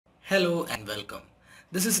Hello and welcome.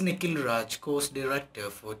 This is Nikhil Raj, Course Director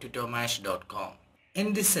for tutormash.com.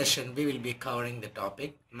 In this session, we will be covering the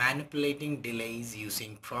topic manipulating delays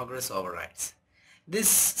using progress overrides. This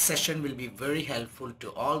session will be very helpful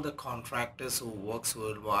to all the contractors who works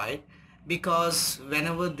worldwide because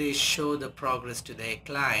whenever they show the progress to their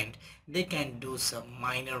client, they can do some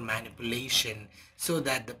minor manipulation so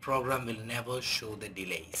that the program will never show the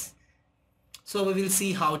delays. So we will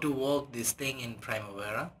see how to work this thing in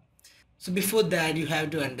Primavera. So before that, you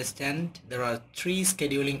have to understand there are three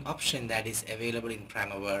scheduling options that is available in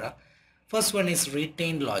Primavera. First one is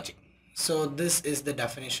retained logic. So this is the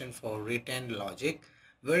definition for retained logic.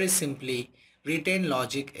 Very simply, retained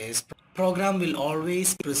logic is program will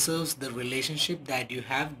always preserves the relationship that you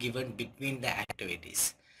have given between the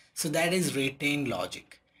activities. So that is retained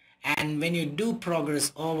logic. And when you do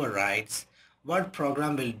progress overrides, what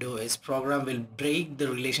program will do is program will break the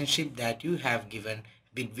relationship that you have given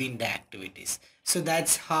between the activities. So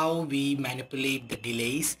that's how we manipulate the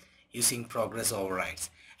delays using progress overrides.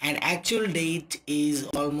 And actual date is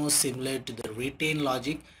almost similar to the retain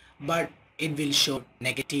logic, but it will show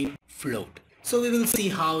negative float. So we will see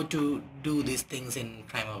how to do these things in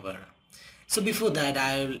Primavera. So before that,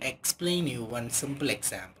 I will explain you one simple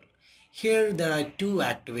example. Here there are two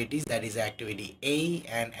activities, that is activity A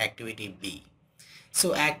and activity B.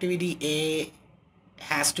 So activity A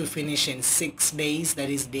has to finish in 6 days, that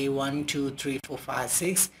is day 1, 2, 3, 4, 5,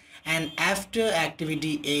 6, and after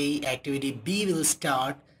activity A, activity B will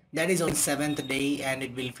start, that is on 7th day, and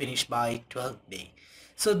it will finish by 12th day.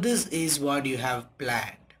 So this is what you have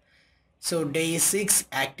planned. So day 6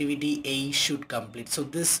 activity A should complete. So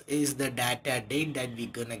this is the data date that we're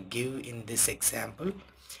gonna give in this example,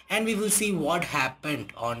 and we will see what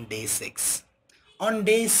happened on day 6. On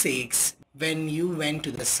day 6, when you went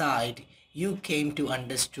to the site, you came to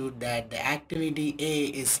understood that the activity A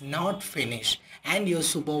is not finished and your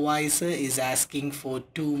supervisor is asking for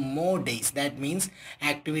 2 more days. That means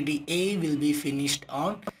activity A will be finished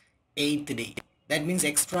on 8th day. That means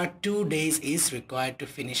extra 2 days is required to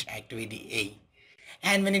finish activity A.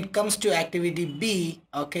 And when it comes to activity B,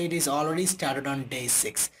 okay, it is already started on day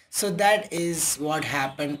 6. So that is what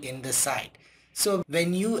happened in the site. So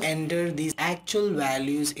when you enter these actual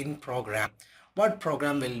values in program, what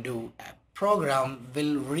program will do? Program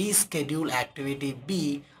will reschedule activity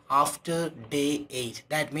B after day 8.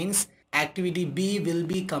 That means activity B will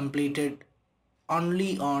be completed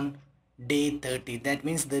only on day 30. That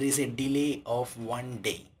means there is a delay of 1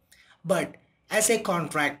 day. But as a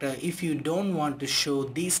contractor, if you don't want to show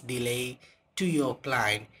this delay to your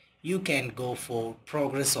client, you can go for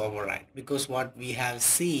progress override, because what we have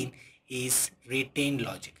seen is retained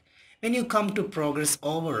logic. When you come to progress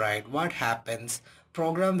override, what happens?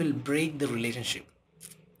 Program will break the relationship.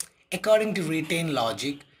 According to retained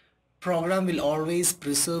logic, program will always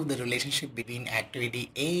preserve the relationship between activity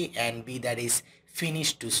A and B, that is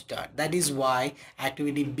finish to start. That is why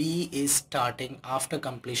activity B is starting after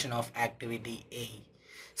completion of activity A.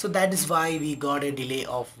 So that is why we got a delay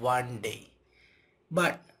of 1 day.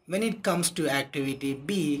 But when it comes to activity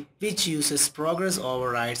B, which uses progress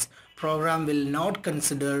overrides, program will not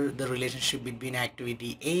consider the relationship between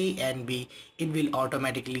activity A and B. It will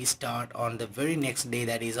automatically start on the very next day,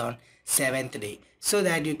 that is on 7th day, so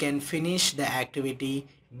that you can finish the activity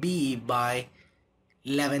B by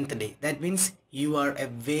 11th day. That means you are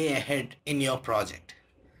way ahead in your project.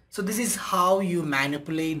 So this is how you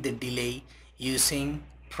manipulate the delay using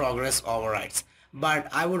progress overrides. But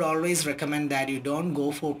I would always recommend that you don't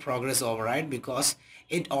go for progress override, because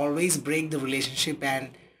it always breaks the relationship, and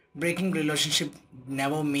breaking relationship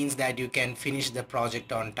never means that you can finish the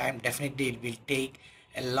project on time. Definitely it will take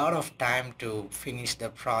a lot of time to finish the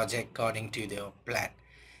project according to your plan.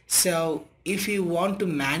 So if you want to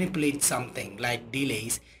manipulate something like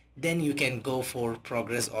delays, then you can go for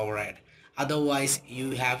progress override. Otherwise,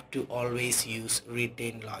 you have to always use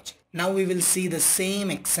retained logic. Now we will see the same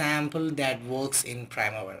example that works in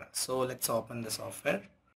Primavera. So let's open the software.